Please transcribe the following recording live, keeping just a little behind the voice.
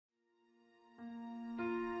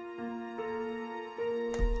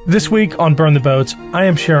This week on Burn the Boats, I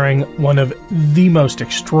am sharing one of the most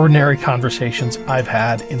extraordinary conversations I've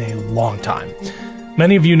had in a long time.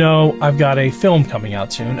 Many of you know I've got a film coming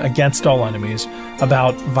out soon, Against All Enemies,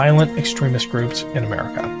 about violent extremist groups in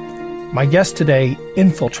America. My guest today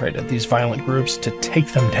infiltrated these violent groups to take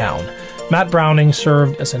them down. Matt Browning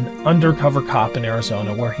served as an undercover cop in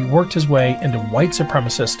Arizona, where he worked his way into white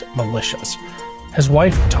supremacist militias. His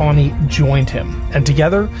wife, Tawni, joined him, and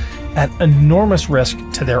together, at enormous risk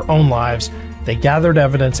to their own lives, they gathered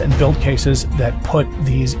evidence and built cases that put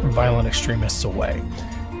these violent extremists away.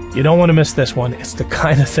 You don't want to miss this one. It's the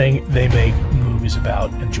kind of thing they make movies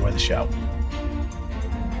about. Enjoy the show.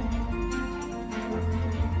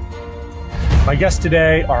 My guests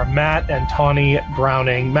today are Matt and Tawni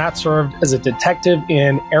Browning. Matt served as a detective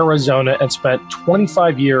in Arizona and spent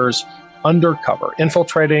 25 years undercover,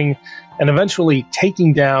 infiltrating and eventually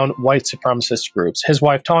taking down white supremacist groups. His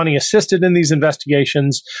wife, Tawni, assisted in these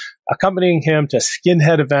investigations, accompanying him to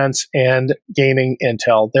skinhead events and gaining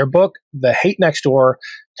intel. Their book, The Hate Next Door,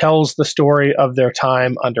 tells the story of their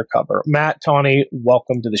time undercover. Matt, Tawni,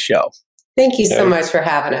 welcome to the show. Thank you so much for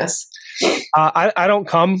having us. I don't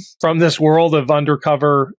come from this world of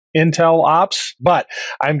undercover intel ops, but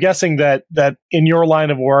I'm guessing that in your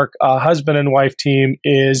line of work, a husband and wife team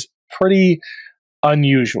is pretty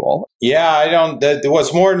unusual. Yeah,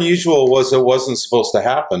 what's more unusual was it wasn't supposed to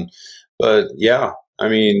happen. But yeah, I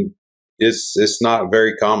mean, it's not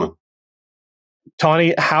very common.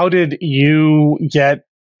 Tawni, how did you get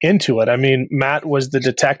into it? I mean, Matt was the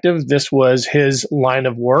detective. This was his line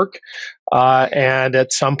of work. And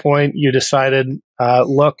at some point you decided,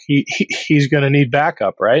 look, he's going to need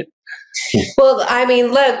backup, right? Well, I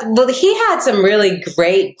mean, look, he had some really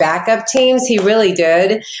great backup teams. He really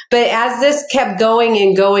did. But as this kept going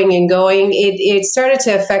and going and going, it started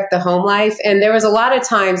to affect the home life. And there was a lot of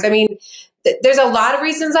times, I mean, there's a lot of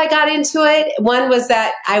reasons I got into it. One was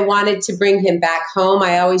that I wanted to bring him back home.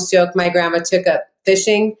 I always joke my grandma took up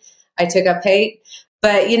fishing. I took up hate.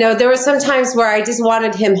 But, you know, there were some times where I just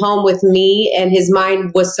wanted him home with me, and his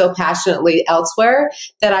mind was so passionately elsewhere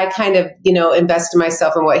that I kind of, you know, invested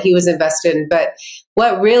myself in what he was invested in. But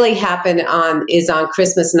what really happened is on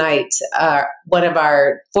Christmas night, one of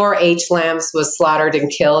our 4-H lambs was slaughtered and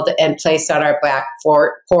killed and placed on our back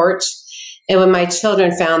porch. And when my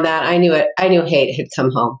children found that, I knew hate had come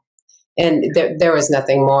home. And there was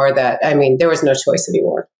nothing more there was no choice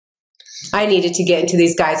anymore. I needed to get into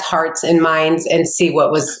these guys' hearts and minds and see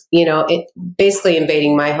what was, you know, basically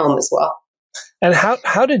invading my home as well. And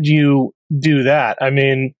how did you do that? I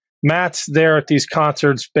mean, Matt's there at these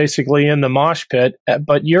concerts, basically in the mosh pit,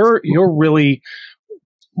 but you're really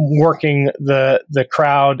working the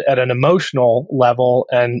crowd at an emotional level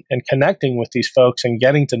and connecting with these folks and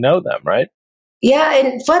getting to know them, right? Yeah,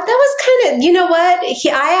 but that was kind of, you know what?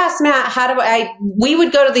 I asked Matt, we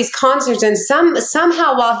would go to these concerts, and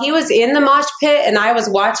somehow while he was in the mosh pit and I was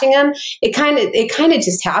watching him, it kind of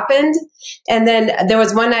just happened. And then there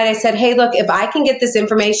was one night I said, hey, look, if I can get this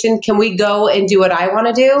information, can we go and do what I want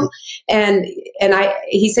to do? And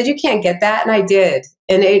he said, you can't get that. And I did.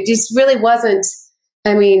 And it just really wasn't,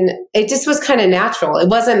 I mean, it just was kind of natural. It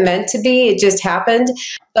wasn't meant to be. It just happened.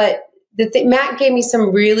 But Matt gave me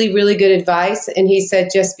some really, really good advice, and he said,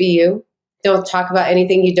 just be you. Don't talk about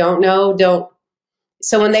anything you don't know.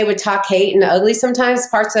 So when they would talk hate and ugly sometimes,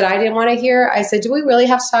 parts that I didn't want to hear, I said, do we really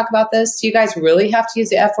have to talk about this? Do you guys really have to use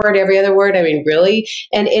the F word every other word? I mean, really?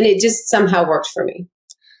 And it just somehow worked for me.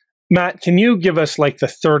 Matt, can you give us like the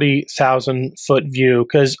 30,000 foot view?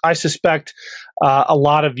 Because I suspect a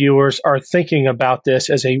lot of viewers are thinking about this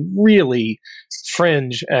as a really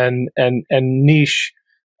fringe and niche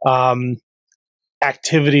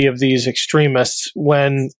activity of these extremists,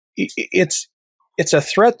 when it's a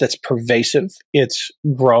threat that's pervasive. It's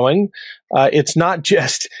growing. It's not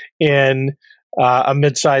just in a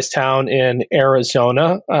mid-sized town in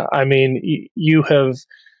Arizona. I mean, you have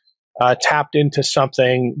tapped into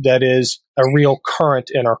something that is a real current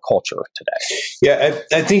in our culture today. Yeah,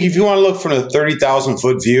 I think if you want to look from a 30,000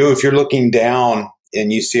 foot view, if you're looking down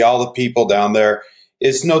and you see all the people down there,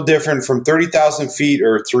 it's no different from 30,000 feet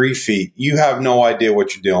or 3 feet. You have no idea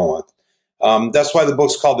what you're dealing with. That's why the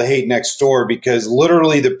book's called The Hate Next Door, because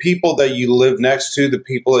literally the people that you live next to, the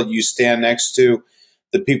people that you stand next to,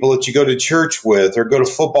 the people that you go to church with or go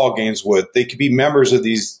to football games with, they could be members of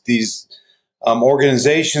these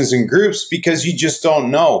organizations and groups, because you just don't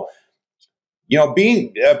know. You know,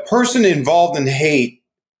 being a person involved in hate,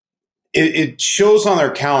 it shows on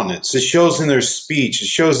their countenance. It shows in their speech. It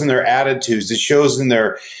shows in their attitudes. It shows in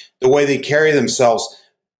the way they carry themselves.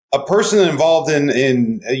 a person involved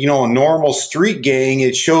in you know, a normal street gang,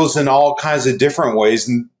 it shows in all kinds of different ways.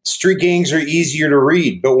 And street gangs are easier to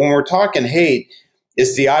read. But when we're talking hate,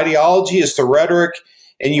 it's the ideology, it's the rhetoric,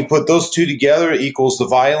 and you put those two together, it equals the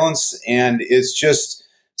violence. And it's just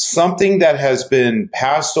something that has been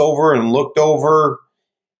passed over and looked over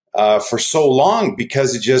for so long,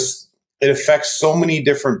 because it affects so many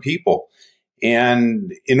different people.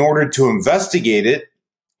 And in order to investigate it,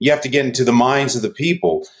 you have to get into the minds of the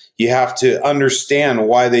people. You have to understand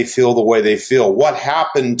why they feel the way they feel, what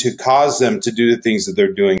happened to cause them to do the things that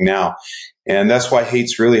they're doing now. And that's why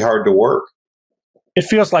hate's really hard to work. It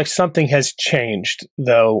feels like something has changed,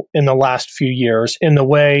 though, in the last few years in the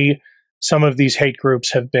way some of these hate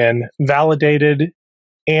groups have been validated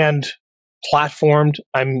and platformed.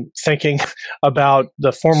 I'm thinking about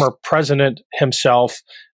the former president himself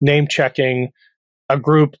name-checking a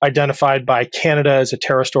group identified by Canada as a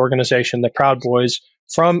terrorist organization, the Proud Boys,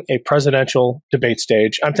 from a presidential debate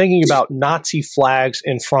stage. I'm thinking about Nazi flags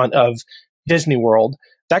in front of Disney World.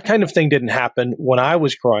 That kind of thing didn't happen when I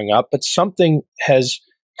was growing up, but something has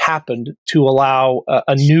happened to allow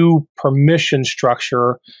a new permission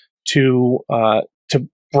structure to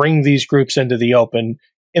bring these groups into the open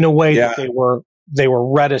in a way that they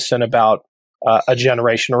were reticent about a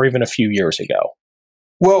generation or even a few years ago.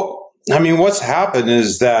 Well, I mean, what's happened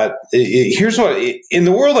is that here's what in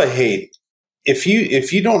the world of hate, if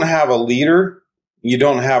you don't have a leader, you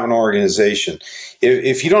don't have an organization.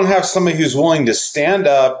 If you don't have somebody who's willing to stand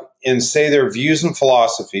up and say their views and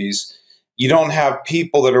philosophies, you don't have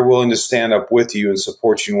people that are willing to stand up with you and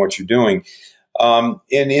support you in what you're doing. And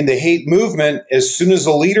in the hate movement, as soon as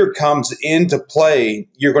a leader comes into play,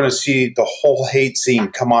 you're going to see the whole hate scene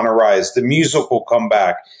come on a rise. The music will come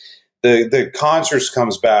back. The concerts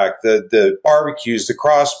comes back. The barbecues, the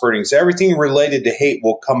cross burnings, everything related to hate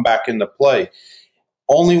will come back into play.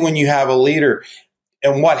 Only when you have a leader.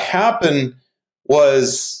 And what happened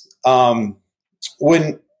was when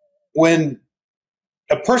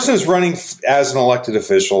a person is running as an elected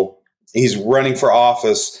official, he's running for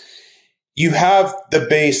office, you have the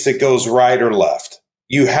base that goes right or left.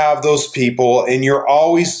 You have those people, and you're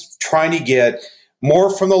always trying to get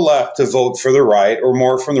more from the left to vote for the right or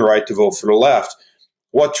more from the right to vote for the left.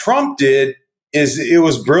 What Trump did is it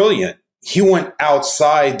was brilliant. He went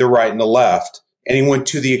outside the right and the left, and he went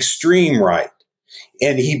to the extreme right.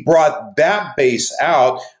 And he brought that base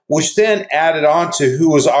out, which then added on to who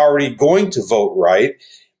was already going to vote right.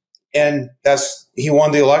 And he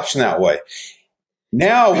won the election that way.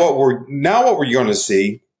 Now what we're going to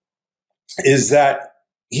see is that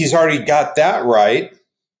he's already got that right,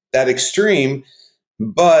 that extreme,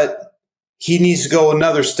 but he needs to go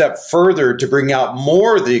another step further to bring out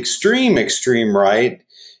more of the extreme right,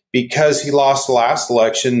 because he lost the last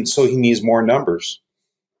election, so he needs more numbers.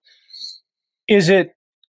 Is it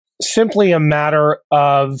simply a matter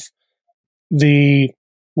of the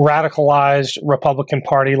radicalized Republican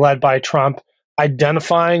Party led by Trump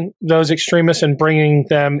identifying those extremists and bringing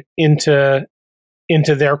them into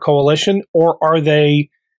their coalition, or are they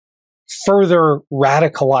further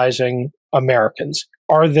radicalizing Americans?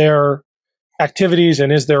 Are there activities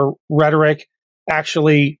and is there rhetoric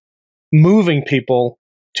actually moving people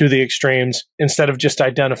to the extremes instead of just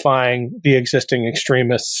identifying the existing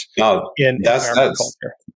extremists in American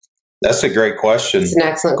culture? That's a great question. It's an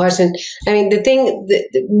excellent question. I mean,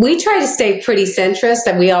 we try to stay pretty centrist,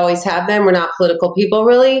 and we always have been. We're not political people,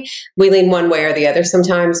 really. We lean one way or the other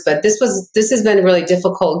sometimes, but this has been really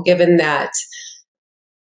difficult given that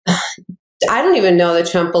I don't even know that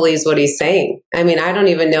Trump believes what he's saying. I mean, I don't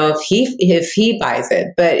even know if he buys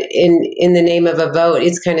it, but in the name of a vote,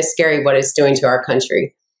 it's kind of scary what it's doing to our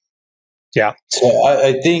country. Yeah. So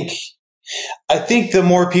I think the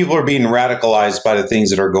more people are being radicalized by the things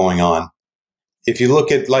that are going on. If you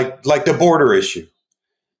look at like the border issue,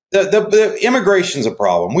 the immigration's a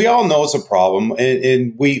problem. We all know it's a problem,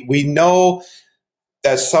 and we know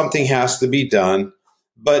that something has to be done.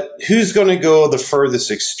 But who's going to go the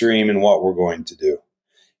furthest extreme in what we're going to do?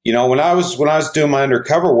 You know, when I was doing my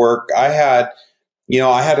undercover work, I had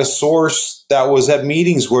a source that was at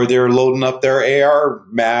meetings where they were loading up their AR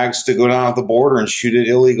mags to go down at the border and shoot at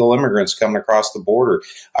illegal immigrants coming across the border.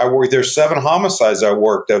 There's 7 homicides I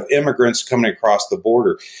worked of immigrants coming across the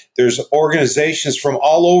border. There's organizations from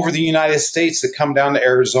all over the United States that come down to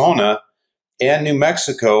Arizona and New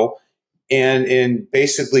Mexico and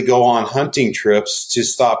basically go on hunting trips to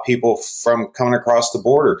stop people from coming across the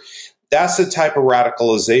border. That's the type of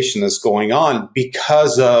radicalization that's going on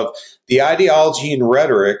because of the ideology and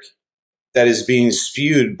rhetoric that is being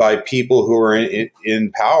spewed by people who are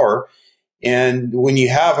in power. And when you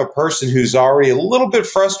have a person who's already a little bit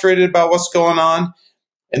frustrated about what's going on,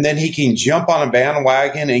 and then he can jump on a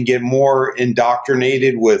bandwagon and get more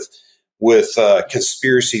indoctrinated with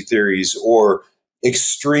conspiracy theories or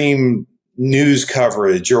extreme news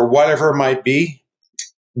coverage or whatever it might be,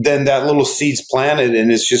 then that little seed's planted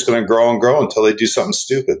and it's just going to grow and grow until they do something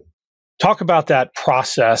stupid. Talk about that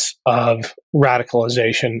process of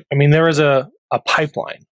radicalization. I mean, there is a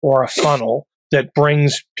pipeline or a funnel that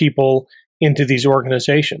brings people into these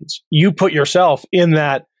organizations. You put yourself in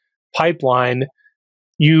that pipeline.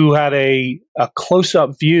 You had a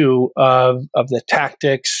close-up view of the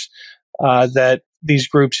tactics that these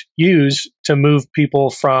groups use to move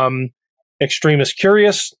people from extremist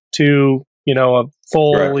curious to, a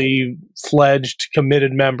fully fledged,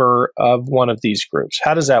 committed member of one of these groups.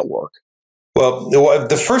 How does that work? Well,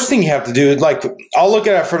 the first thing you have to do, I'll look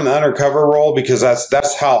at it from the undercover role because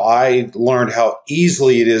that's how I learned how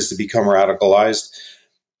easily it is to become radicalized.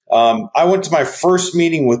 I went to my first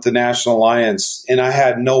meeting with the National Alliance and I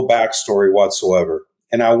had no backstory whatsoever.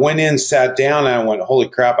 And I went in, sat down, and I went, holy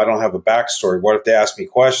crap, I don't have a backstory. What if they ask me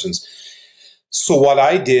questions? So what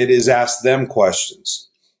I did is ask them questions.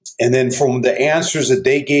 And then from the answers that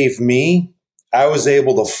they gave me, I was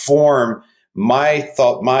able to form my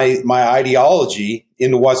thought, my ideology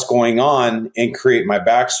into what's going on and create my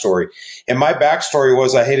backstory. And my backstory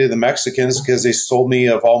was I hated the Mexicans because they stole me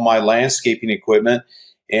of all my landscaping equipment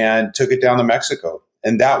and took it down to Mexico.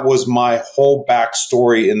 And that was my whole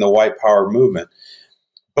backstory in the white power movement.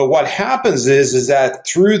 But what happens is that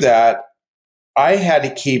through that, I had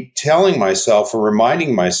to keep telling myself or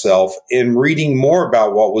reminding myself and reading more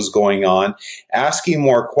about what was going on, asking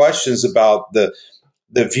more questions about the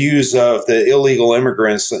views of the illegal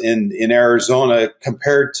immigrants in Arizona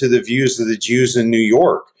compared to the views of the Jews in New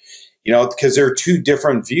York. Because there are two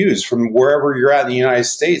different views from wherever you're at in the United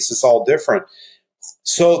States. It's all different.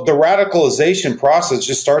 So the radicalization process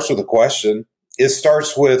just starts with a question. It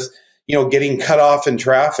starts with, getting cut off in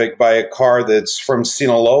traffic by a car that's from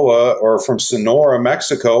Sinaloa or from Sonora,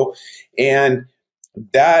 Mexico. And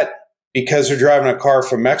that, because they're driving a car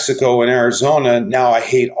from Mexico and Arizona, now I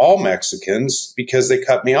hate all Mexicans because they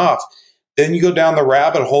cut me off. Then you go down the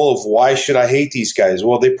rabbit hole of why should I hate these guys?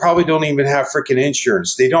 Well, they probably don't even have freaking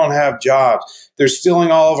insurance. They don't have jobs. They're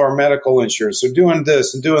stealing all of our medical insurance. They're doing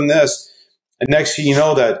this and doing this. And next thing you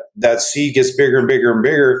know, that seed gets bigger and bigger and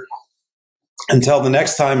bigger until the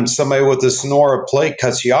next time somebody with a Sonora plate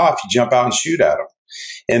cuts you off, you jump out and shoot at them.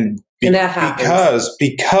 And that happens.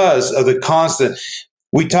 Because of the constant,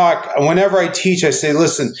 we talk, whenever I teach, I say,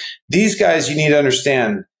 listen, these guys, you need to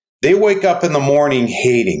understand, they wake up in the morning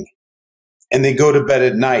hating and they go to bed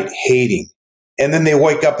at night hating. And then they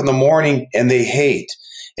wake up in the morning and they hate.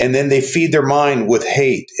 And then they feed their mind with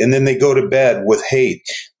hate. And then they go to bed with hate.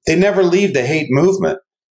 They never leave the hate movement.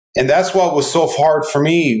 And that's what was so hard for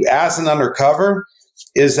me as an undercover,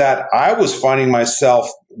 is that I was finding myself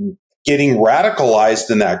getting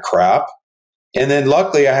radicalized in that crap. And then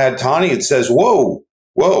luckily I had Tawni that says, whoa,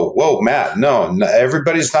 Matt, no,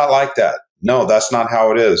 everybody's not like that. No, that's not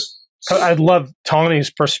how it is. I'd love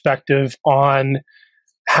Tawni's perspective on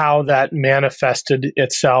how that manifested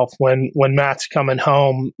itself when Matt's coming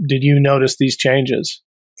home. Did you notice these changes?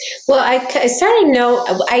 Well,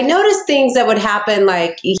 I noticed things that would happen,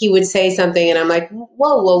 like he would say something and I'm like,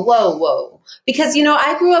 whoa. Because,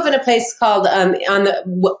 I grew up in a place called, on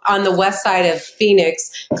the west side of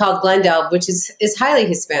Phoenix called Glendale, which is highly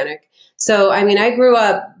Hispanic. So,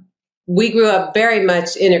 we grew up very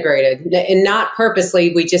much integrated and not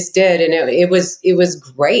purposely. We just did. And it was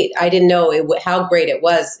great. I didn't know how great it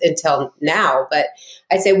was until now, but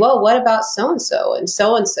I'd say, well, what about so-and-so and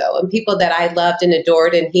so-and-so and people that I loved and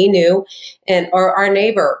adored and he knew, or our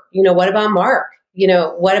neighbor, what about Mark?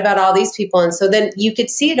 What about all these people? And so then you could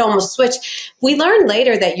see it almost switch. We learned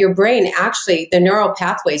later that your brain, actually, the neural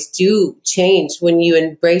pathways do change when you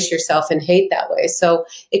embrace yourself and hate that way. So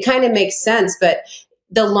it kind of makes sense. But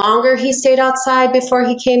the longer he stayed outside before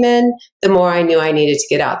he came in, the more I knew I needed to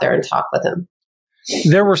get out there and talk with him.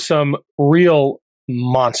 There were some real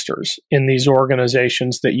monsters in these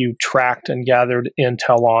organizations that you tracked and gathered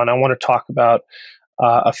intel on. I want to talk about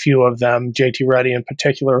a few of them, JT Reddy in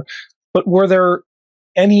particular. But were there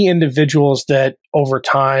any individuals that over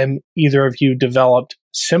time either of you developed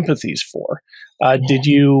sympathies for? Did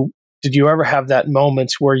you ever have that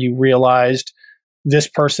moments where you realized this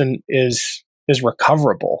person is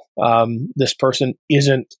recoverable? This person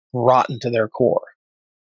isn't rotten to their core.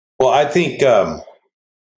 Well, I think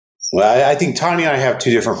I think Tawni and I have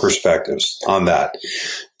two different perspectives on that.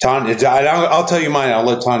 Tawni, I'll tell you mine. I'll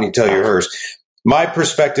let Tawni tell you hers. My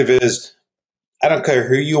perspective is, I don't care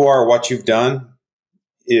who you are, what you've done.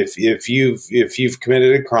 If you've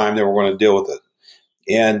committed a crime, then we're going to deal with it.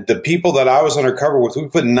 And the people that I was undercover with, we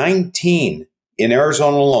put 19 in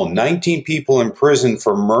Arizona alone, 19 people in prison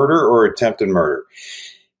for murder or attempted murder.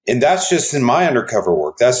 And that's just in my undercover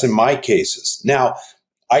work. That's in my cases. Now,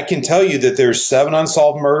 I can tell you that there's 7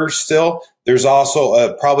 unsolved murders still. There's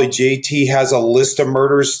also probably JT has a list of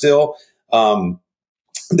murders still.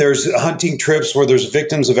 There's hunting trips where there's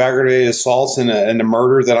victims of aggravated assaults and a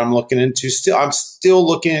murder that I'm looking into. I'm still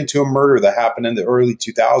looking into a murder that happened in the early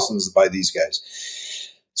 2000s by these guys.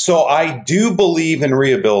 So I do believe in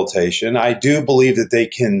rehabilitation. I do believe that they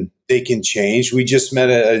can change. We just met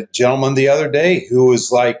a gentleman the other day who was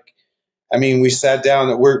like, I mean, we sat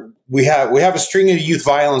down. We have a string of youth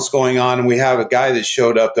violence going on, and we have a guy that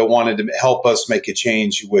showed up that wanted to help us make a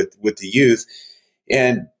change with the youth,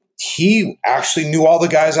 and he actually knew all the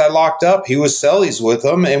guys I locked up. He was cellies with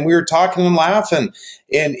them, and we were talking and laughing.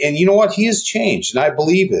 And you know what? He has changed, and I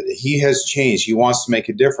believe it. He has changed. He wants to make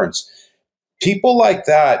a difference. People like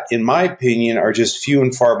that, in my opinion, are just few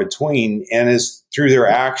and far between, and it's through their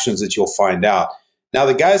actions that you'll find out. Now,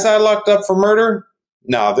 the guys I locked up for murder,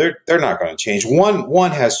 no, they're not going to change.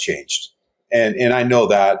 One has changed, and I know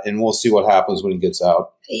that, and we'll see what happens when he gets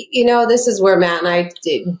out. You know, this is where Matt and I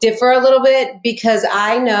differ a little bit, because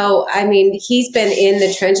I know, I mean, he's been in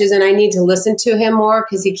the trenches, and I need to listen to him more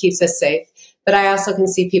because he keeps us safe. But I also can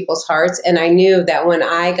see people's hearts, and I knew that when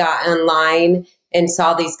I got online and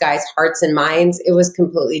saw these guys' hearts and minds, it was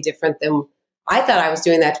completely different than I thought I was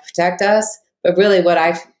doing that to protect us. But really what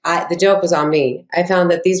the joke was on me. I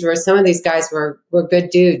found that some of these guys were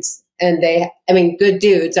good dudes, and good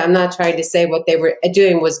dudes. I'm not trying to say what they were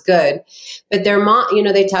doing was good, but their mom, you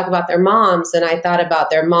know, they talk about their moms, and I thought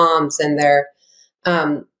about their moms and their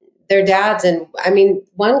dads. And I mean,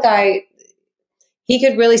 one guy, he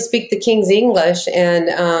could really speak the King's English.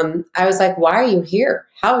 And I was like, why are you here?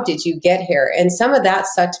 How did you get here? And some of that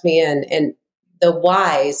sucked me in, and the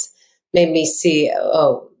whys made me see,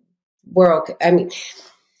 oh, we're okay. I mean,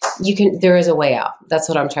 there is a way out. That's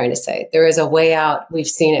what I'm trying to say. There is a way out. We've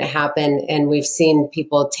seen it happen, and we've seen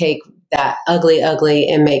people take that ugly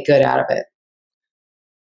and make good out of it.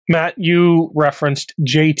 Matt, you referenced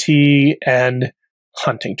JT and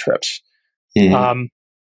hunting trips. Mm-hmm.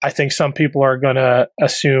 I think some people are going to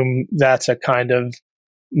assume that's a kind of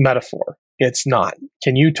metaphor. It's not.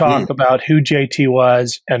 Can you talk about who JT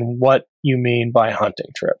was and what you mean by hunting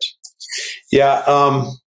trips? Yeah.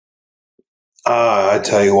 I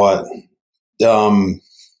tell you what, I'm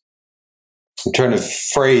trying to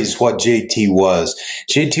phrase what JT was.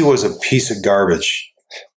 JT was a piece of garbage,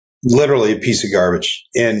 literally a piece of garbage.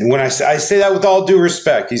 And when I say that with all due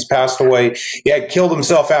respect, he's passed away. He had killed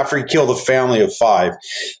himself after he killed a family of 5.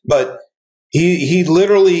 But he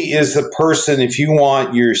literally is the person, if you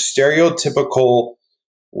want your stereotypical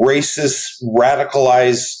racist,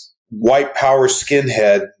 radicalized, white power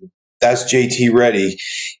skinhead, that's JT Reddy.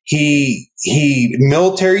 He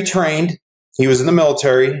military trained. He was in the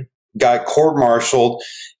military, got court-martialed,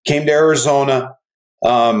 came to Arizona,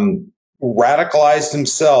 radicalized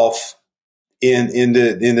himself in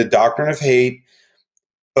the doctrine of hate.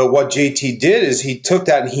 But what JT did is he took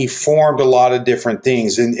that and he formed a lot of different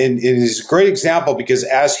things. And it is a great example because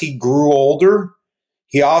as he grew older,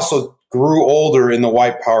 he also grew older in the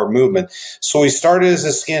white power movement. So he started as a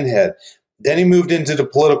skinhead. Then he moved into the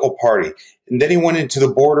political party. And then he went into the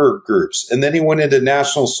border groups. And then he went into the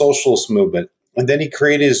National Socialist movement. And then he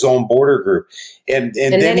created his own border group. And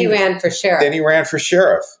then he ran for sheriff. Then he ran for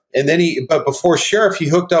sheriff. And then but before sheriff, he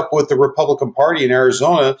hooked up with the Republican Party in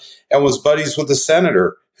Arizona and was buddies with the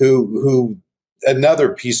senator who another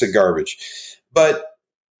piece of garbage. But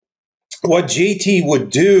what JT would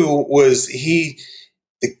do was the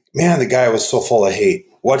guy was so full of hate.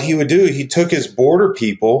 What he would do, he took his border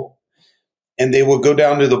people and they would go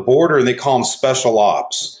down to the border and they call them special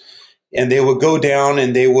ops. And they would go down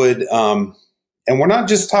and they would, and we're not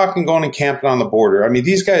just talking going and camping on the border. I mean,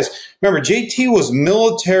 these guys, remember, JT was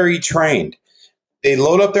military trained. They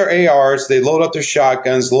load up their ARs, they load up their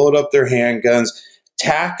shotguns, load up their handguns,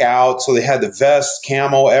 tack out. So they had the vest,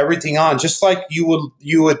 camo, everything on, just like you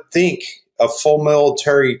would think the full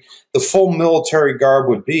military garb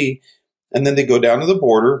would be. And then they go down to the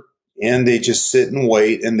border and they just sit and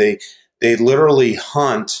wait. And they literally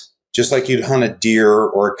hunt just like you'd hunt a deer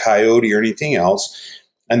or a coyote or anything else.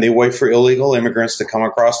 And they wait for illegal immigrants to come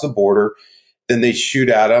across the border. Then they shoot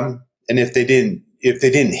at them. And if they didn't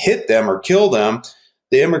hit them or kill them,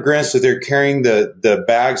 the immigrants, that they're carrying the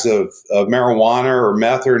bags of marijuana or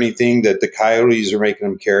meth or anything that the coyotes are making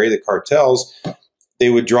them carry, the cartels, they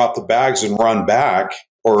would drop the bags and run back.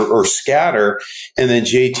 or scatter. And then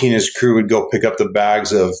JT and his crew would go pick up the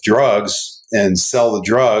bags of drugs and sell the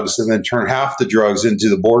drugs, and then turn half the drugs into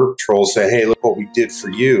the Border Patrol, say, hey, look what we did for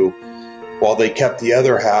you, while they kept the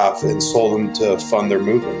other half and sold them to fund their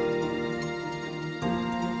movement.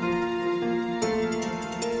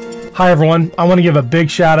 Hi, everyone. I want to give a big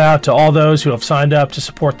shout out to all those who have signed up to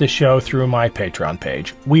support this show through my Patreon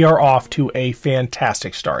page. We are off to a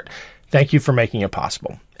fantastic start. Thank you for making it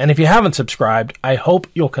possible. And if you haven't subscribed, I hope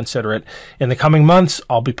you'll consider it. In the coming months,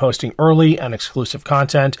 I'll be posting early and exclusive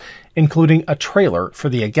content, including a trailer for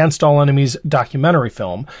the Against All Enemies documentary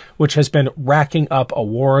film, which has been racking up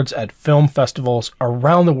awards at film festivals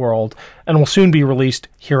around the world and will soon be released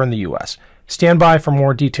here in the US. Stand by for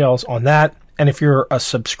more details on that. And if you're a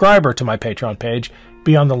subscriber to my Patreon page,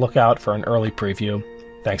 be on the lookout for an early preview.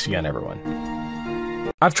 Thanks again, everyone.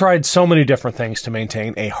 I've tried so many different things to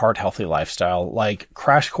maintain a heart-healthy lifestyle, like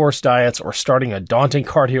crash course diets or starting a daunting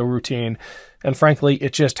cardio routine, and frankly,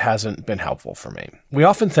 it just hasn't been helpful for me. We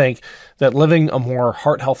often think that living a more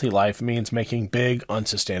heart-healthy life means making big,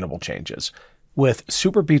 unsustainable changes. With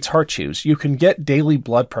SuperBeets Heart Chews, you can get daily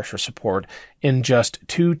blood pressure support in just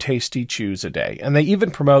 2 tasty chews a day, and they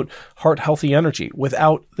even promote heart-healthy energy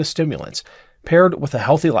without the stimulants. Paired with a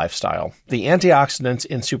healthy lifestyle, the antioxidants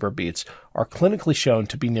in SuperBeets are clinically shown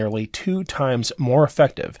to be nearly 2 times more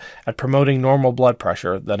effective at promoting normal blood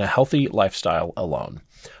pressure than a healthy lifestyle alone.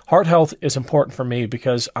 Heart health is important for me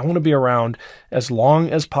because I want to be around as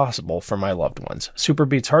long as possible for my loved ones.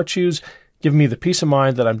 SuperBeets Heart Chews give me the peace of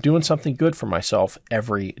mind that I'm doing something good for myself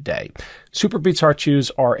every day. SuperBeets Heart Chews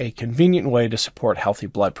are a convenient way to support healthy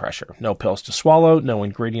blood pressure. No pills to swallow, no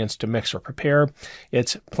ingredients to mix or prepare.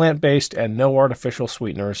 It's plant-based and no artificial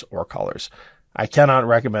sweeteners or colors. I cannot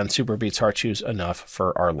recommend SuperBeets Heart Chews enough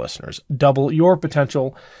for our listeners. Double your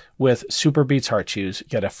potential with SuperBeets Heart Chews.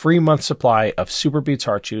 Get a free month supply of SuperBeets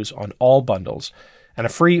Heart Chews on all bundles, and a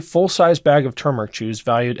free full-size bag of turmeric chews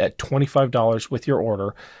valued at $25 with your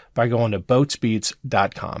order by going to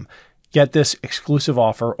boatsbeats.com. Get this exclusive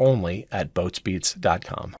offer only at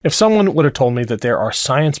boatsbeats.com. If someone would have told me that there are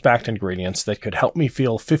science-backed ingredients that could help me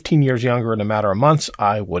feel 15 years younger in a matter of months,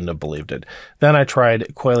 I wouldn't have believed it. Then I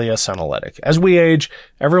tried Qualia Senolytic. As we age,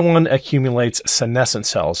 everyone accumulates senescent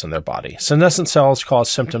cells in their body. Senescent cells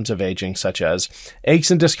cause symptoms of aging such as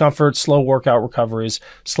aches and discomfort, slow workout recoveries,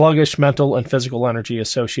 sluggish mental and physical energy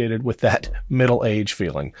associated with that middle age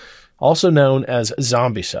feeling. Also known as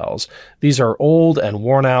zombie cells. These are old and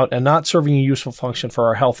worn out and not serving a useful function for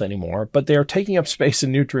our health anymore, but they are taking up space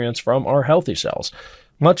and nutrients from our healthy cells.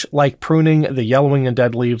 Much like pruning the yellowing and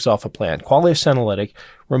dead leaves off a plant, Qualia Senolytic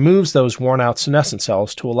removes those worn-out senescent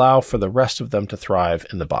cells to allow for the rest of them to thrive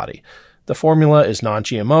in the body. The formula is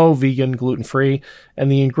non-GMO, vegan, gluten-free,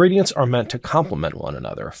 and the ingredients are meant to complement one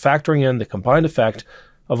another, factoring in the combined effect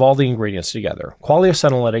of all the ingredients together. Qualia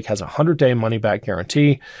Senolytic has a 100-day money-back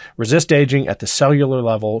guarantee. Resist aging at the cellular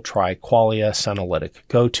level. Try Qualia Senolytic.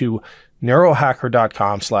 Go to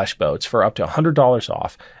neurohacker.com/boats for up to $100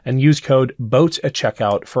 off and use code BOATS at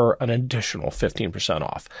checkout for an additional 15%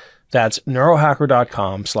 off. That's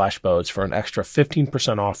neurohacker.com/boats for an extra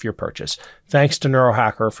 15% off your purchase. Thanks to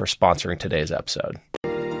Neurohacker for sponsoring today's episode.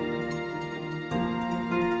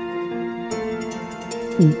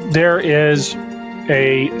 There is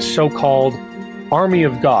a so-called Army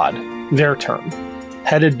of God, their term,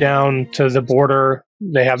 headed down to the border.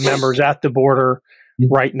 They have members at the border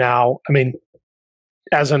right now. I mean,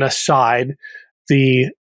 as an aside, the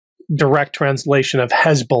direct translation of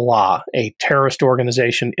Hezbollah, a terrorist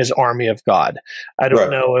organization, is Army of God. I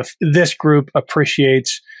don't know if this group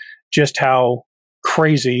appreciates just how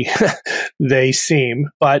crazy they seem,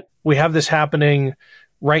 but we have this happening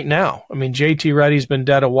right now. I mean, JT Reddy's been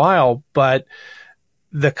dead a while, but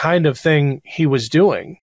the kind of thing he was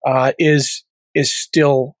doing is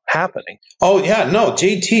still happening. Oh yeah, no.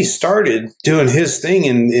 JT started doing his thing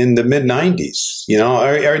in the mid '90s. You know,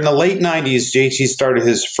 or in the late '90s, JT started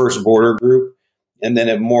his first border group, and then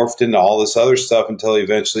it morphed into all this other stuff until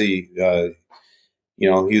eventually, he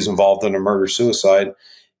was involved in a murder suicide,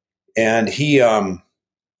 and he. Then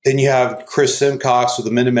you have Chris Simcox with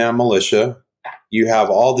the Minuteman Militia. You have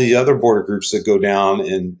all the other border groups that go down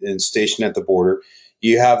and station at the border.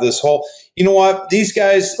 You have this whole, you know what, these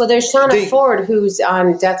guys. Well, there's Shauna Ford, who's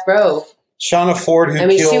on death row. Shauna Ford,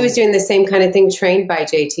 she was doing the same kind of thing, trained by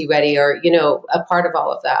JT Reddy, or, a part of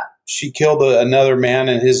all of that. She killed another man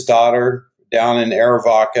and his daughter down in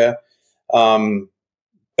Arivaca.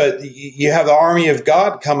 But you have the Army of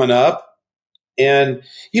God coming up. And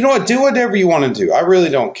you know what? Do whatever you want to do. I really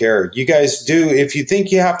don't care. You guys do. If you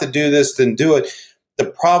think you have to do this, then do it. The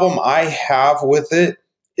problem I have with it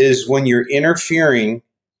is when you're interfering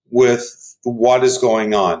with what is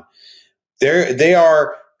going on. They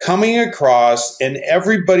are coming across, and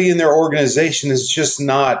everybody in their organization is just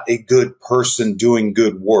not a good person doing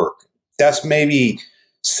good work. That's maybe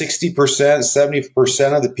 60%,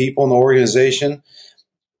 70% of the people in the organization.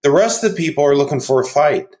 The rest of the people are looking for a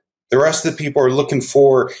fight. The rest of the people are looking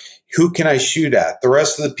for, who can I shoot at? The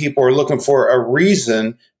rest of the people are looking for a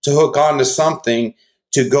reason to hook onto something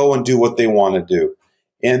to go and do what they want to do.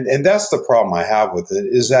 And that's the problem I have with it,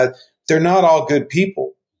 is that they're not all good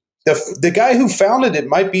people. The guy who founded it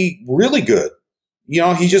might be really good. You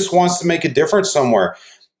know, he just wants to make a difference somewhere.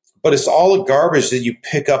 But it's all the garbage that you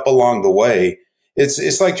pick up along the way.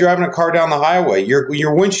 It's like driving a car down the highway.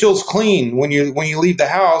 Your windshield's clean when you leave the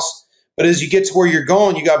house, but as you get to where you're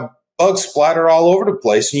going, you got bugs splattered all over the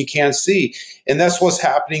place and you can't see. And that's what's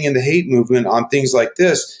happening in the hate movement on things like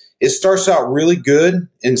this. It starts out really good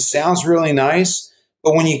and sounds really nice,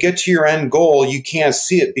 but when you get to your end goal, you can't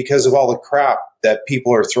see it because of all the crap that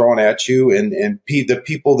people are throwing at you, and the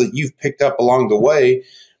people that you've picked up along the way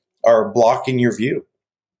are blocking your view.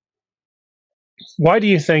 Why do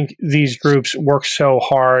you think these groups work so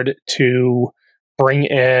hard to bring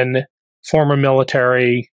in former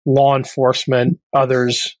military, law enforcement,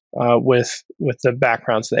 others with the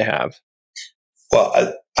backgrounds they have?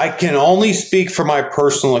 Well, I can only speak from my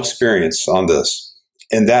personal experience on this,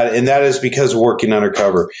 and that is because of working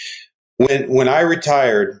undercover. When I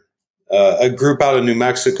retired, a group out of New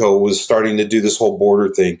Mexico was starting to do this whole border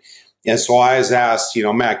thing, and so I was asked,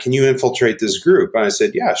 Matt, can you infiltrate this group? And I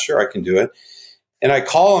said, yeah, sure, I can do it. And I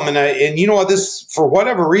call them, and you know what, for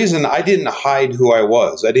whatever reason, I didn't hide who I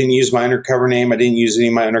was. I didn't use my undercover name. I didn't use any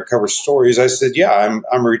of my undercover stories. I said, yeah, I'm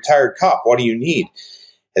a retired cop. What do you need?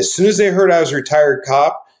 As soon as they heard I was a retired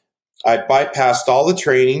cop, I bypassed all the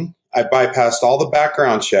training. I bypassed all the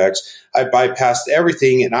background checks. I bypassed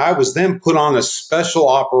everything. And I was then put on a special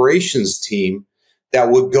operations team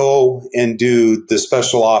that would go and do the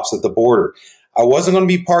special ops at the border. I wasn't going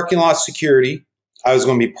to be parking lot security. I was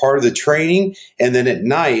going to be part of the training. And then at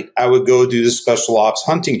night, I would go do the special ops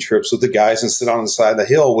hunting trips with the guys and sit on the side of the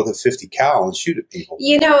hill with a 50 cal and shoot at people.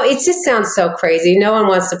 It just sounds so crazy. No one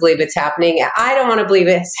wants to believe it's happening. I don't want to believe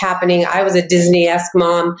it's happening. I was a Disney-esque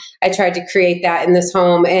mom. I tried to create that in this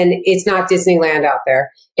home, and it's not Disneyland out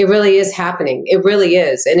there. It really is happening. It really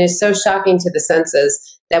is. And it's so shocking to the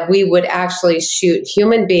senses that we would actually shoot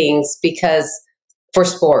human beings for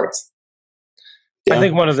sport. Yeah. I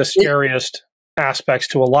think one of the scariest aspects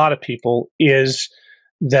to a lot of people is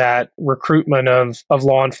that recruitment of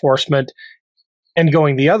law enforcement, and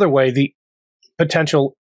going the other way, the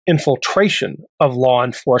potential infiltration of law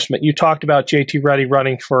enforcement. You talked about J.T. Reddy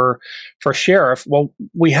running for sheriff. Well,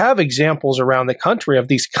 we have examples around the country of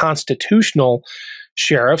these constitutional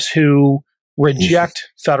sheriffs who reject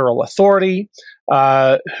federal authority,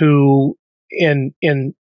 who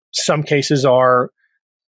in some cases are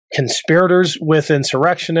conspirators with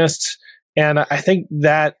insurrectionists. And I think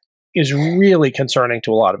that is really concerning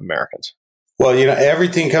to a lot of Americans. Well,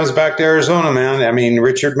 everything comes back to Arizona, man. I mean,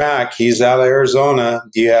 Richard Mack, he's out of Arizona.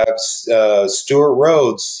 You have Stuart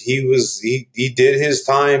Rhodes. He did his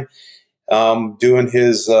time doing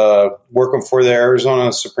his working for the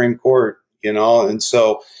Arizona Supreme Court, and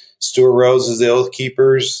so Stuart Rhodes is the Oath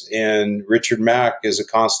Keepers, and Richard Mack is a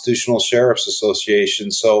Constitutional Sheriff's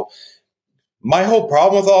Association. So my whole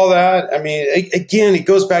problem with all that, I mean, again, it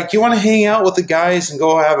goes back. You want to hang out with the guys and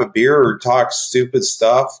go have a beer or talk stupid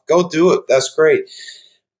stuff? Go do it. That's great.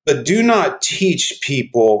 But do not teach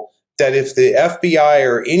people that if the FBI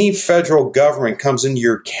or any federal government comes into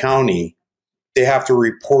your county, they have to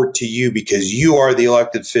report to you because you are the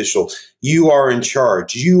elected official. You are in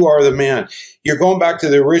charge. You are the man. You're going back to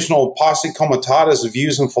the original posse comitatus of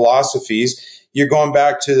views and philosophies. You're going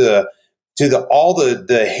back to all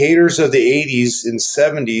the haters of the 80s and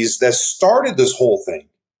 70s that started this whole thing.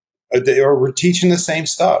 They were teaching the same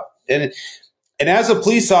stuff. And as a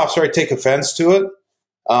police officer, I take offense to it.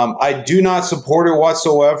 I do not support it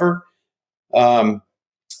whatsoever. The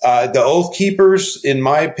Oath Keepers, in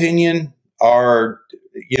my opinion, are,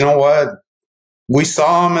 what? We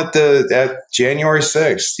saw them at January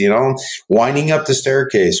 6th, winding up the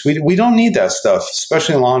staircase. We don't need that stuff,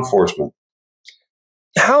 especially in law enforcement.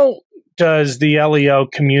 How does the LEO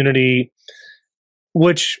community,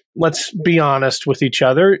 which, let's be honest with each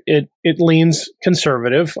other, it leans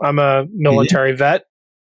conservative. I'm a military vet.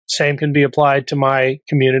 Same can be applied to my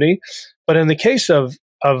community. But in the case of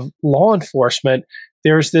law enforcement,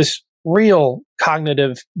 there's this real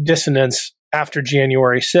cognitive dissonance after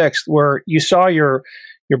January 6th, where you saw your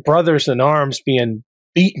brothers in arms being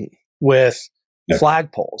beaten with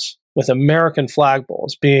flagpoles, with American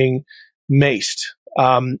flagpoles, being maced,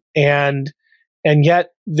 And yet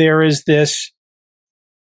there is this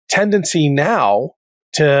tendency now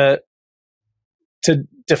to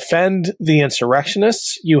defend the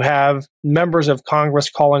insurrectionists. You have members of Congress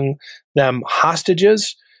calling them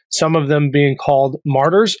hostages, some of them being called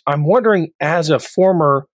martyrs. I'm wondering, as a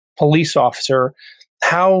former police officer,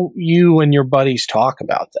 how you and your buddies talk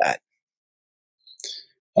about that.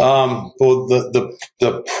 Well,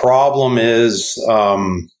 the problem is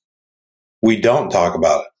we don't talk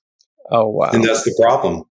about it. Oh, wow. And that's the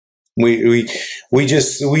problem. We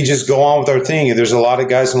just go on with our thing. And there's a lot of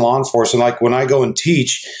guys in law enforcement. Like when I go and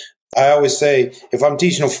teach, I always say, if I'm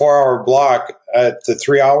teaching a 4-hour block at the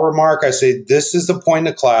 3-hour mark, I say, this is the point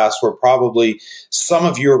of class where probably some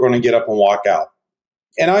of you are going to get up and walk out.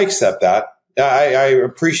 And I accept that. I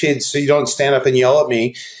appreciate it, so you don't stand up and yell at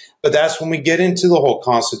me. But that's when we get into the whole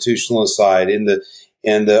constitutionalist side and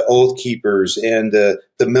the oath keepers and the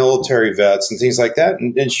military vets and things like that.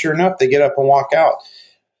 And sure enough, they get up and walk out.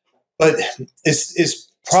 But it's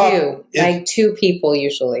two people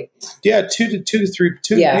usually. Yeah, two to three.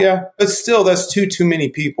 Yeah. But still, that's too many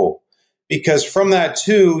people. Because from that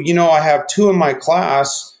two, I have 2 in my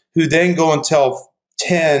class who then go and tell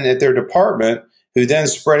 10 at their department, who then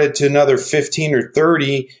spread it to another 15 or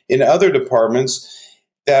 30 in other departments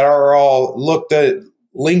that are all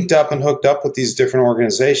linked up and hooked up with these different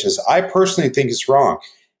organizations. I personally think it's wrong.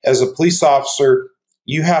 As a police officer,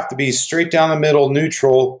 you have to be straight down the middle,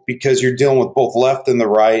 neutral, because you're dealing with both left and the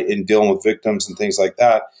right and dealing with victims and things like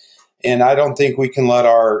that. And I don't think we can let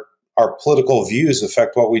our political views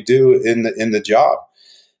affect what we do in the job.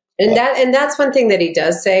 And that's one thing that he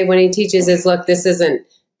does say when he teaches is, look, this isn't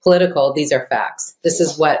political. These are facts. This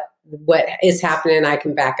is what is happening, and I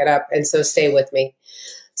can back it up. And so stay with me.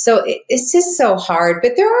 So it's just so hard.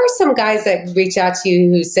 But there are some guys that reach out to you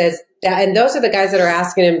who says that, and those are the guys that are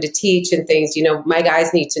asking him to teach and things. My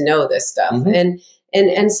guys need to know this stuff. Mm-hmm.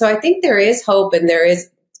 And so I think there is hope, and there is,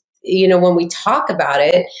 when we talk about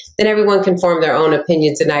it, then everyone can form their own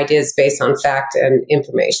opinions and ideas based on fact and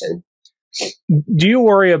information. Do you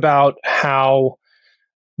worry about how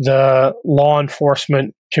the law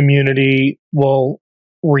enforcement community will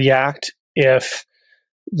react if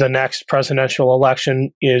the next presidential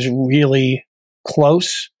election is really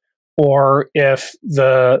close, or if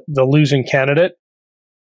the losing candidate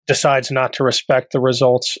decides not to respect the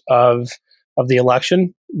results of the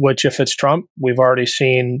election, which, if it's Trump, we've already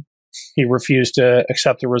seen he refused to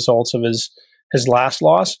accept the results of his last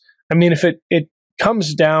loss. I mean, if it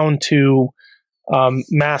comes down to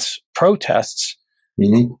mass protests,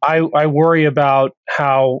 mm-hmm. I worry about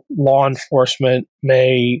how law enforcement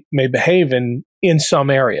may behave in some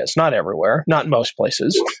areas, not everywhere, not most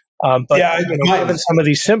places. But given some of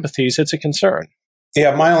these sympathies, it's a concern.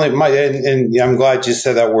 Yeah, and I'm glad you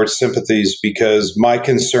said that word, sympathies, because my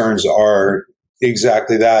concerns are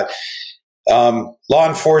exactly that. Law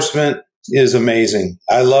enforcement is amazing.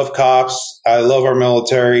 I love cops. I love our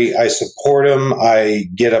military. I support them. I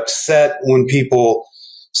get upset when people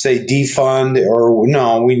say defund or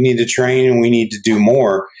no, we need to train and we need to do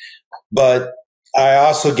more. But I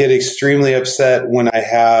also get extremely upset when I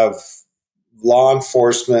have law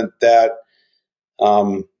enforcement that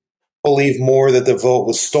believe more that the vote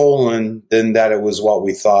was stolen than that it was what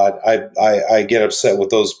we thought. I get upset with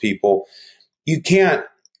those people. You can't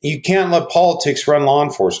let politics run law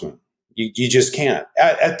enforcement. You just can't.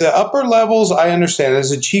 At the upper levels, I understand.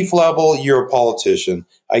 As a chief level, you're a politician.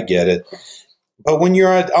 I get it. But when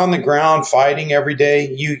you're on the ground fighting every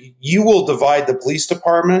day, you will divide the police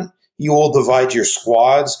department. You will divide your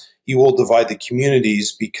squads. You will divide the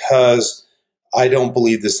communities, because I don't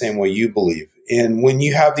believe the same way you believe. And when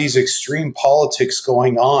you have these extreme politics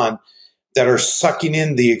going on that are sucking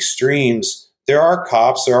in the extremes, there are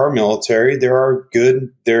cops, there are military, there are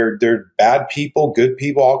good, there are bad people, good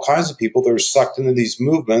people, all kinds of people that are sucked into these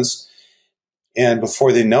movements. And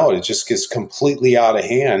before they know it, it just gets completely out of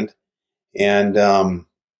hand. And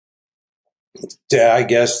I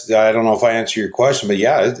guess, I don't know if I answer your question, but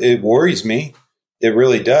yeah, it worries me. It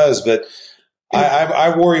really does. But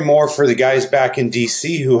I worry more for the guys back in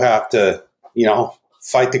D.C. who have to,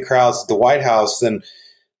 fight the crowds at the White House than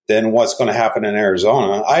what's going to happen in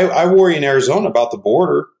Arizona. I worry in Arizona about the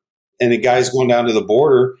border and the guys going down to the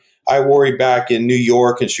border. I worry back in New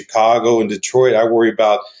York and Chicago and Detroit. I worry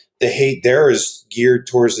about the hate there is geared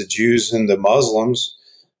towards the Jews and the Muslims.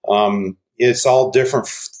 It's all different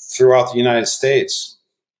throughout the United States.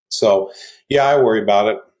 So, yeah, I worry about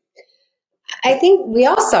it. I think we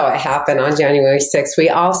all saw it happen on January 6th. We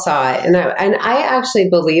all saw it. And I actually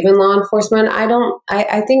believe in law enforcement.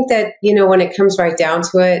 I think that, when it comes right down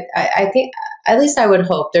to it, I think, at least I would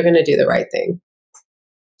hope they're going to do the right thing.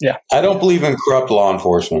 Yeah. I don't believe in corrupt law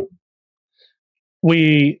enforcement.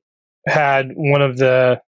 We had one of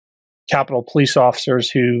the Capitol police officers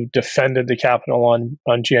who defended the Capitol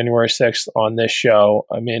on January 6th on this show.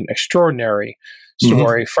 I mean, extraordinary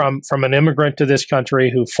story from an immigrant to this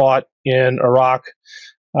country who fought in Iraq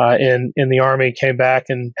in the army, came back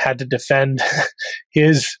and had to defend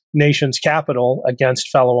his nation's capital against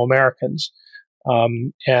fellow Americans.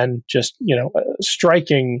 And just, a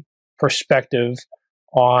striking perspective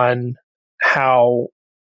on how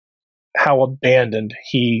abandoned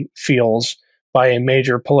he feels by a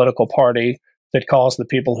major political party that calls the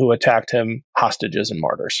people who attacked him hostages and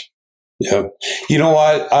martyrs. Yeah. You know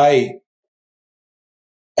what? I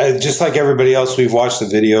just like everybody else, we've watched the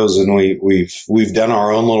videos and we've done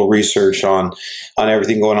our own little research on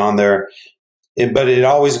everything going on there. But it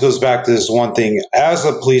always goes back to this one thing. As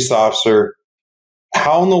a police officer,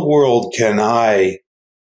 how in the world can I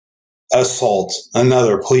assault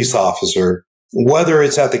another police officer, whether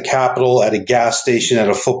it's at the Capitol, at a gas station, at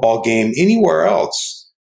a football game, anywhere else?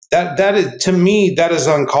 That is, to me, that is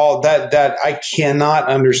uncalled. That I cannot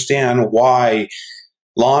understand why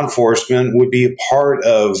law enforcement would be a part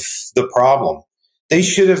of the problem. They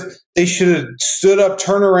should have stood up,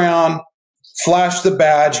 turned around, flashed the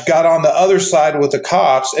badge, got on the other side with the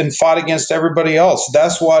cops, and fought against everybody else.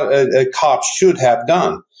 That's what a cop should have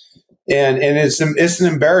done. And it's an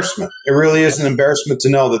embarrassment. It really is an embarrassment to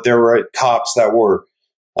know that there were cops that were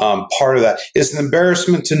part of that. It's an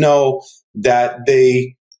embarrassment to know that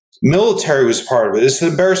military was part of it. It's an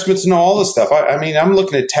embarrassment to know all this stuff. I mean, I'm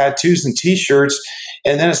looking at tattoos and T-shirts,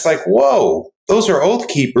 and then it's like, whoa, those are oath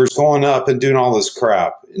keepers going up and doing all this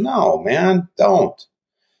crap. No, man, don't.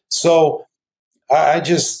 So I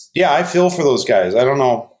feel for those guys. I don't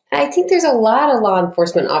know. I think there's a lot of law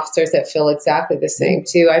enforcement officers that feel exactly the same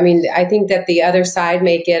too. I mean, I think that the other side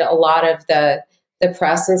may get a lot of the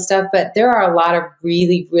press and stuff, but there are a lot of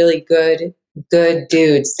really, really good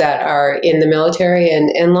dudes that are in the military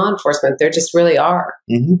and law enforcement. There just really are.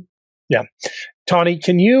 Mm-hmm. Yeah. Tawni,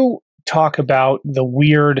 can you talk about the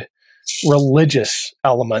weird religious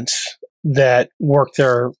elements that work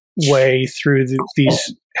their way through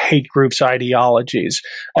these hate groups' ideologies?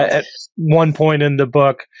 At one point in the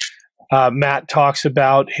book, Matt talks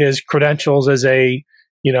about his credentials as a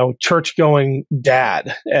church-going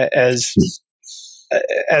dad, as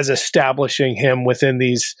establishing him within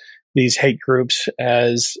these hate groups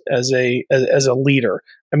as a leader.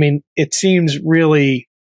 I mean, it seems really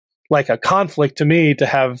like a conflict to me to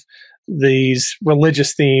have these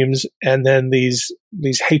religious themes and then these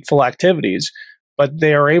hateful activities, but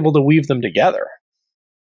they are able to weave them together.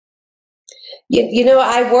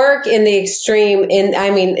 I work in the extreme,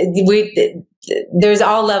 there's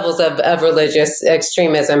all levels of religious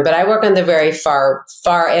extremism, but I work on the very far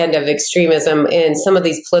end of extremism in some of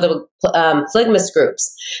these political polygamist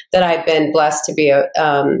groups that I've been blessed to be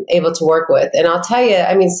able to work with. And I'll tell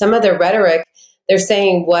you, some of their rhetoric, they're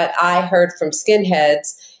saying what I heard from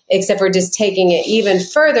skinheads, except for just taking it even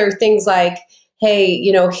further. Things like, hey,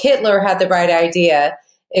 Hitler had the right idea,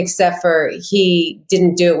 except for he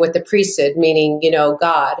didn't do it with the priesthood, meaning,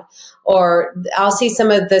 God. Or I'll see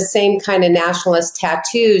some of the same kind of nationalist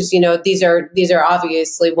tattoos. These are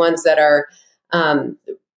obviously ones that are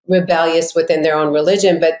rebellious within their own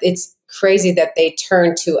religion, but it's crazy that they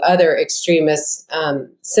turn to other extremist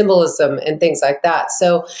symbolism and things like that.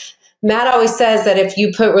 So Matt always says that if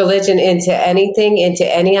you put religion into anything, into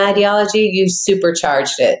any ideology, you've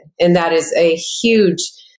supercharged it. And that is a huge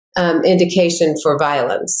indication for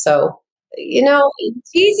violence. So,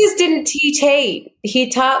 Jesus didn't teach hate. He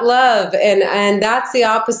taught love, and that's the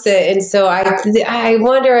opposite. And so I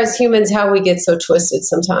wonder as humans how we get so twisted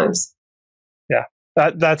sometimes. Yeah,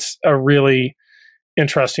 that's a really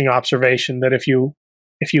interesting observation, that if you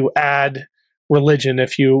add religion,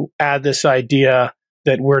 if you add this idea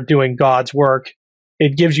that we're doing God's work,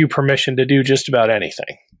 it gives you permission to do just about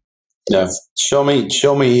anything. Yeah. Show me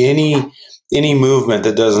any movement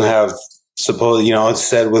that doesn't have, it's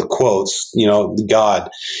said with quotes, God.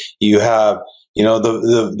 You have,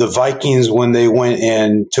 the Vikings, when they went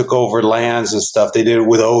and took over lands and stuff, they did it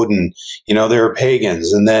with Odin. They were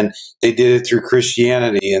pagans, and then they did it through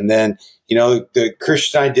Christianity, and then the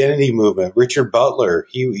Christian identity movement. Richard Butler,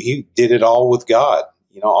 he did it all with God.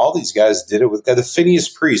 All these guys did it with God. The Phineas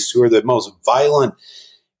priests, who are the most violent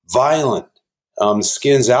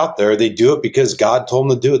skins out there, they do it because God told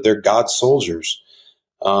them to do it. They're God's soldiers.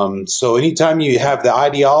 So anytime you have the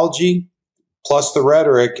ideology plus the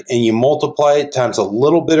rhetoric and you multiply it times a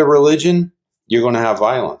little bit of religion, you're going to have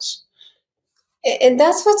violence. And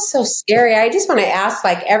that's what's so scary. I just want to ask,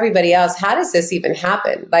 like everybody else, how does this even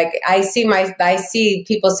happen? Like I see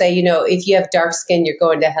people say, you know, if you have dark skin, you're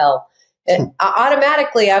going to hell.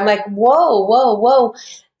 Automatically, I'm like, whoa, whoa, whoa.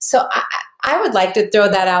 So I would like to throw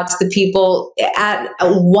that out to the people.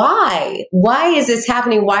 Why is this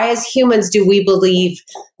happening? Why, as humans, do we believe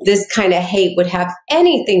this kind of hate would have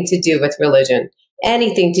anything to do with religion?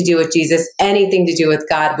 Anything to do with Jesus, anything to do with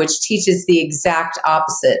God, which teaches the exact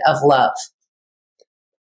opposite of love.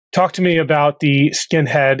 Talk to me about the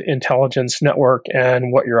Skinhead Intelligence Network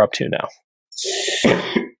and what you're up to now.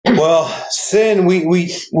 Well, Sin, we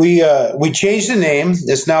changed the name.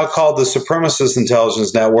 It's now called the Supremacist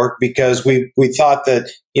Intelligence Network because we thought that,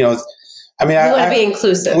 you know, I mean, we want to be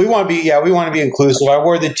inclusive. We want to be inclusive. I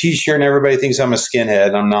wore the T-shirt and everybody thinks I'm a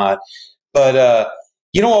skinhead. I'm not. But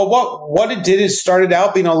you know what it did is started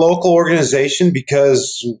out being a local organization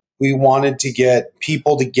because we wanted to get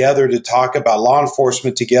people together to talk about law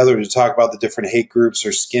enforcement together to talk about the different hate groups or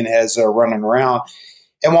skinheads that are running around.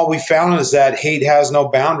 And what we found is that hate has no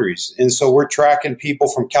boundaries. And so we're tracking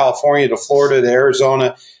people from California to Florida to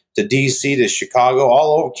Arizona to DC to Chicago,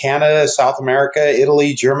 all over Canada, South America,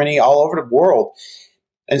 Italy, Germany, all over the world.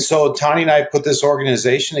 And so Tawni and I put this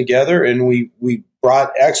organization together and we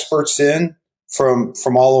brought experts in from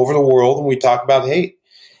all over the world and we talk about hate.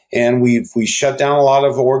 And we shut down a lot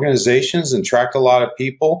of organizations and tracked a lot of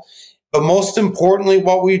people. But most importantly,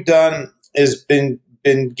 what we've done is been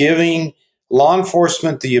giving law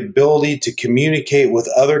enforcement the ability to communicate with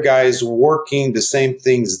other guys working the same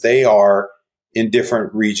things they are in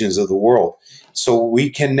different regions of the world. So we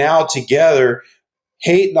can now together,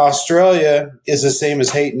 hate in Australia is the same as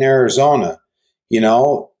hate in Arizona, you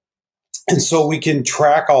know? And so we can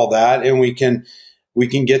track all that and we can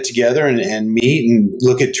get together and meet and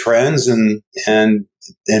look at trends and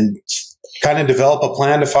kind of develop a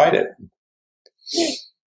plan to fight it.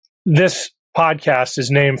 This podcast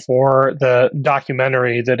is named for the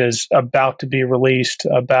documentary that is about to be released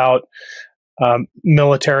about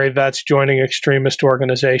military vets joining extremist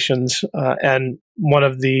organizations. And one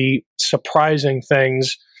of the surprising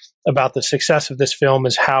things about the success of this film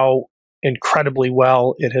is how incredibly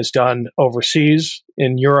well it has done overseas,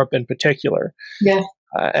 in Europe in particular. Yeah.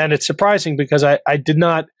 And it's surprising because I did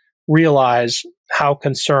not realize how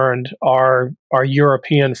concerned our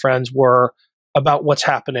European friends were about what's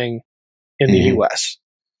happening in the U.S.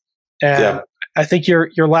 And I think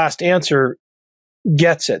your last answer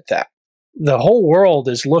gets at that. The whole world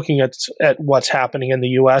is looking at what's happening in the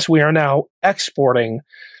U.S. We are now exporting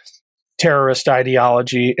terrorist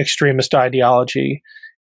ideology, extremist ideology,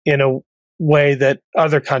 in a way that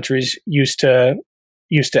other countries used to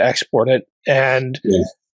export it. And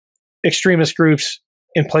extremist groups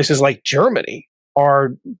in places like Germany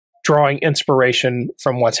are drawing inspiration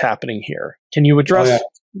from what's happening here. Can you address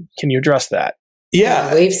that?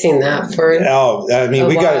 Yeah, we've seen that for. Oh, I mean,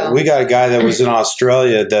 we got a guy that was in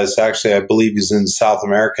Australia. That's actually, I believe, he's in South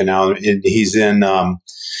America now. He's in, I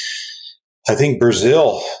think,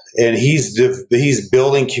 Brazil, and he's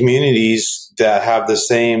building communities that have the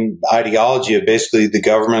same ideology of basically the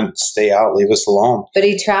government, stay out, leave us alone. But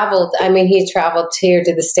he traveled. I mean, he traveled here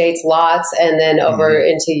to the States lots, and then over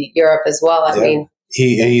into Europe as well. I mean.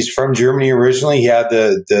 He's from Germany originally. He had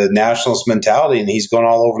the nationalist mentality, and he's going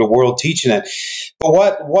all over the world teaching it.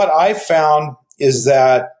 But what I found is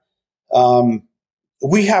that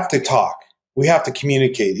we have to talk. We have to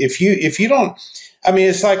communicate. If you don't, I mean,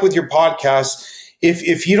 it's like with your podcast.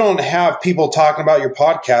 If you don't have people talking about your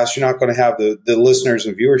podcast, you're not going to have the listeners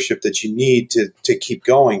and viewership that you need to keep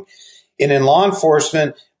going. And in law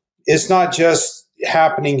enforcement, it's not just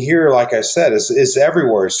happening here. Like I said, it's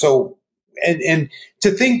everywhere. So. And to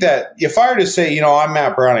think that if I were to say, you know, I'm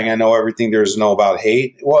Matt Browning, I know everything there is to know about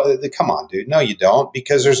hate. Well, come on, dude. No, you don't.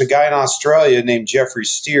 Because there's a guy in Australia named Jeffrey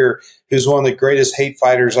Steer, who's one of the greatest hate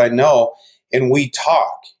fighters I know. And we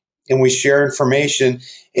talk and we share information.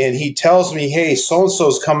 And he tells me, hey, so-and-so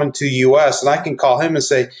is coming to the U.S. And I can call him and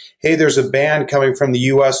say, hey, there's a band coming from the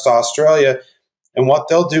U.S. to Australia. And what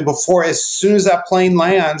they'll do as soon as that plane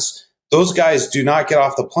lands, those guys do not get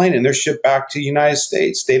off the plane and they're shipped back to the United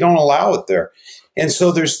States. They don't allow it there. And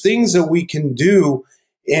so there's things that we can do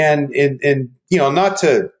and you know, not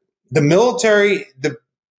to the military. The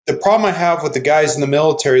problem I have with the guys in the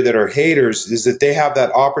military that are haters is that they have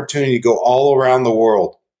that opportunity to go all around the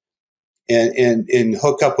world and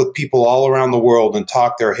hook up with people all around the world and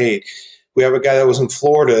talk their hate. We have a guy that was in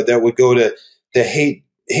Florida that would go to the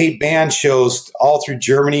hate band shows all through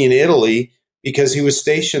Germany and Italy because he was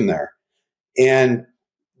stationed there. And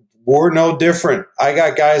we're no different. I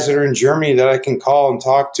got guys that are in Germany that I can call and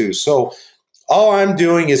talk to. So All I'm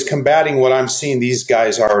doing is combating what I'm seeing these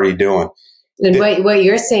guys already doing. And what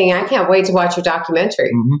you're saying, I can't wait to watch your documentary.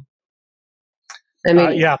 I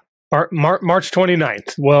mean, yeah, March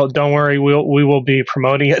 29th. Well, don't worry, we will be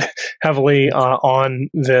promoting it heavily on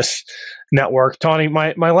this network. Tawni,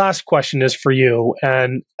 my last question is for you,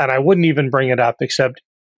 and I wouldn't even bring it up except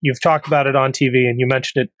you've talked about it on TV and you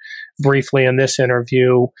mentioned it briefly in this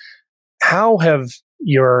interview. How have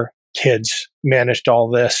your kids managed all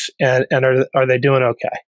this, and are they doing okay?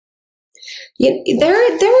 Yeah,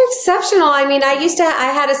 they're exceptional. I mean, I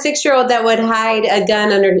had a 6-year-old that would hide a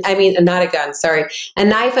gun a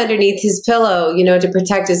knife underneath his pillow, to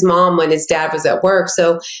protect his mom when his dad was at work.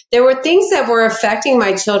 So there were things that were affecting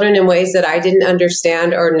my children in ways that I didn't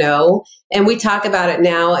understand or know. And we talk about it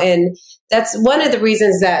now. And that's one of the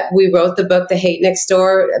reasons that we wrote the book, The Hate Next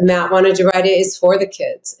Door. Matt wanted to write it is for the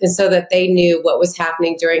kids, and so that they knew what was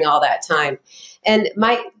happening during all that time. And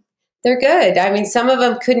they're good. I mean, some of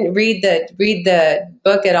them couldn't read the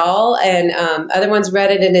book at all, and other ones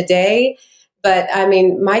read it in a day. But I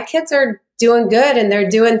mean, my kids are doing good, and they're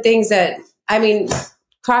doing things that, I mean,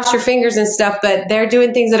 cross your fingers and stuff, but they're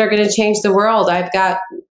doing things that are going to change the world. I've got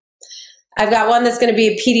one that's going to be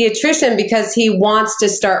a pediatrician because he wants to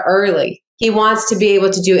start early. He wants to be able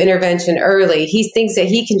to do intervention early. He thinks that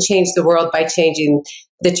he can change the world by changing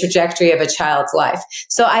the trajectory of a child's life.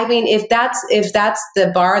 So, I mean, if that's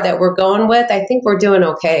the bar that we're going with, I think we're doing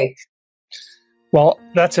okay. Well,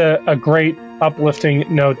 that's a great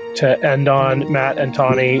uplifting note to end on, Matt and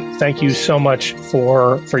Tawni. Thank you so much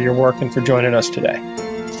for your work and for joining us today.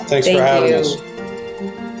 Thanks for having us.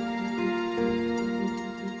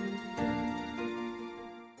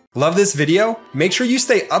 Love this video? Make sure you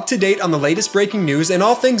stay up to date on the latest breaking news and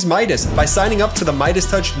all things Meidas by signing up to the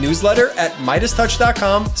MeidasTouch newsletter at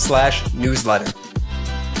MeidasTouch.com/newsletter.